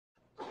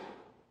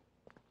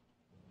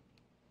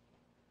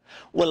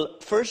Well,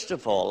 first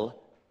of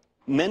all,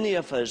 many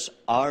of us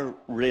are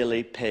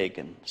really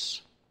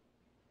pagans.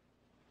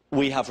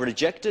 We have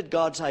rejected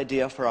God's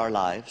idea for our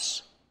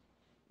lives.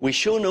 We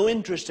show no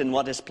interest in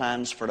what His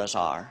plans for us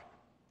are.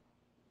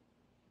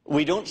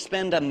 We don't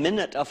spend a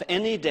minute of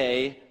any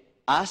day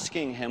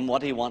asking Him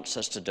what He wants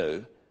us to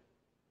do.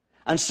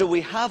 And so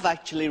we have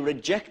actually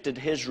rejected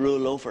His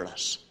rule over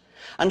us.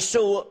 And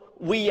so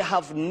we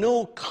have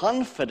no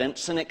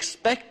confidence in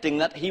expecting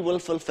that He will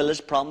fulfill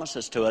His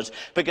promises to us,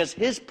 because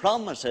His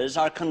promises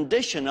are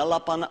conditional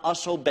upon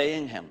us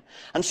obeying Him.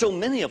 And so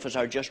many of us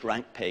are just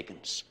rank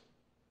pagans.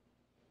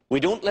 We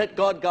don't let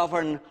God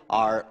govern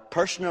our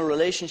personal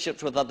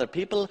relationships with other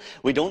people.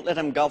 We don't let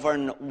Him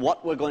govern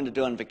what we're going to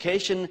do on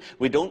vacation.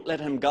 We don't let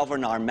Him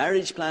govern our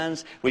marriage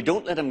plans. We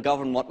don't let Him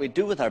govern what we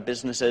do with our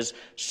businesses.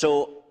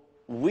 So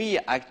we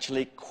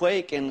actually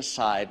quake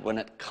inside when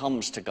it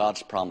comes to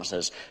God's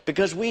promises,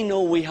 because we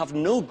know we have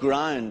no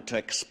ground to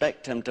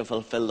expect Him to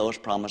fulfill those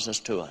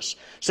promises to us,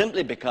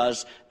 simply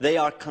because they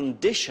are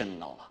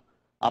conditional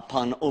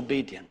upon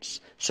obedience.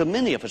 So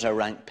many of us are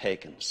rank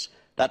pagans.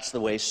 That's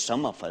the way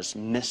some of us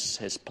miss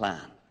His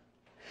plan.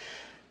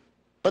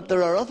 But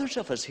there are others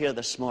of us here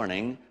this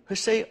morning who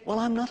say, well,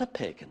 I'm not a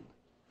pagan.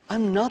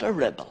 I'm not a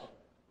rebel.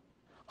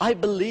 I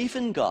believe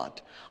in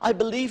God. I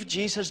believe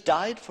Jesus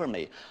died for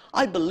me.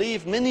 I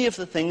believe many of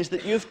the things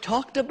that you've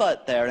talked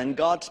about there in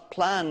God's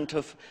plan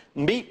to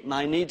meet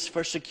my needs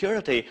for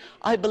security.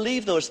 I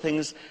believe those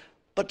things,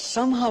 but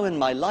somehow in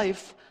my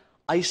life,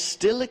 I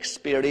still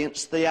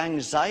experience the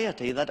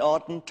anxiety that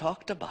Auden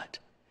talked about.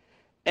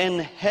 In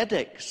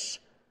headaches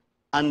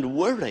and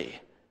worry,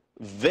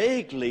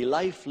 vaguely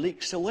life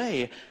leaks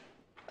away.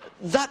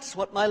 That's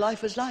what my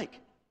life is like.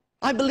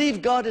 I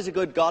believe God is a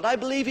good God. I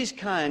believe He's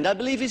kind. I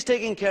believe He's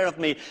taking care of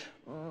me.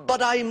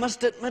 But I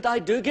must admit, I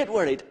do get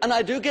worried, and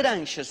I do get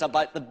anxious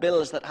about the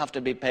bills that have to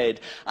be paid,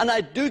 and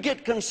I do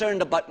get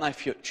concerned about my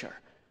future.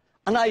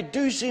 And I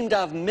do seem to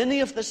have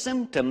many of the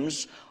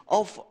symptoms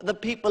of the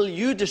people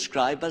you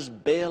describe as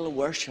Baal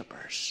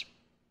worshippers.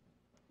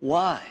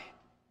 Why?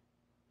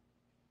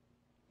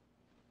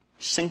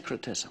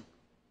 Syncretism.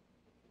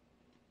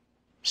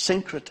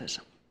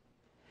 Syncretism.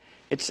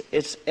 It's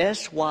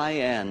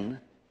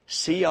S-Y-N-C-R-E-T-I-S-M.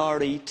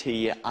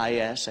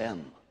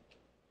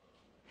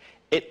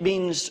 It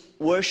means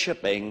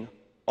worshipping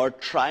or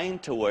trying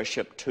to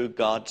worship two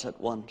gods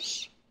at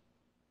once.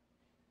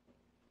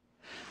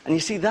 And you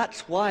see,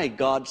 that's why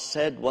God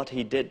said what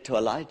He did to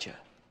Elijah.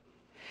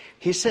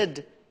 He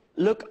said,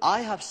 look,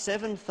 I have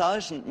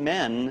 7,000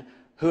 men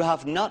who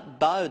have not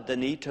bowed the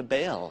knee to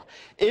Baal.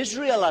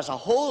 Israel as a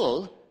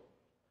whole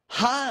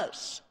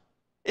has.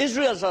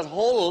 Israel as a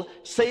whole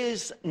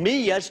says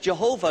me as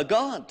Jehovah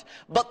God,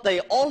 but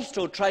they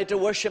also try to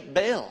worship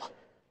Baal.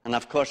 And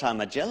of course,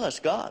 I'm a jealous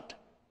God.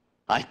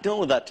 I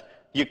know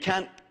that you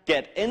can't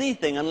get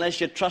anything unless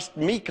you trust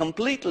me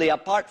completely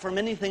apart from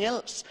anything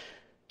else.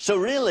 So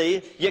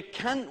really, you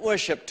can't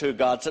worship two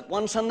gods at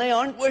once, and they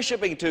aren't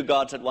worshiping two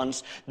gods at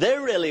once.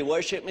 They're really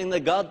worshiping the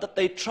God that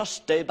they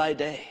trust day by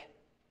day.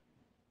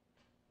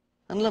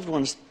 And loved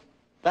ones,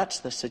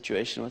 that's the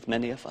situation with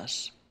many of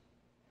us.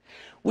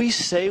 We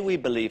say we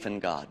believe in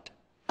God,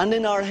 and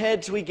in our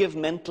heads we give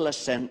mental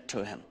assent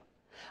to Him.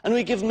 And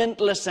we give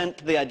mental assent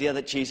to the idea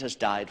that Jesus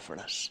died for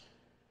us.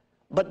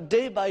 But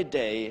day by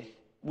day,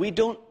 we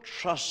don't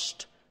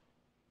trust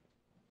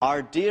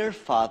our dear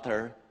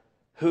Father,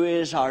 who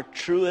is our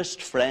truest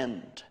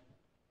friend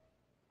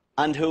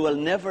and who will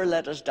never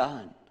let us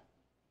down.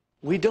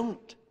 We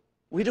don't.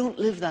 We don't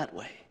live that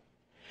way.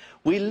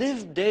 We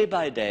live day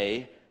by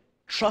day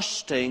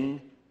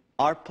trusting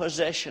our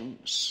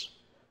possessions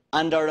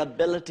and our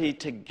ability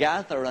to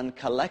gather and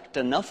collect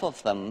enough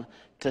of them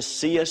to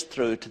see us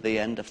through to the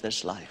end of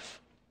this life.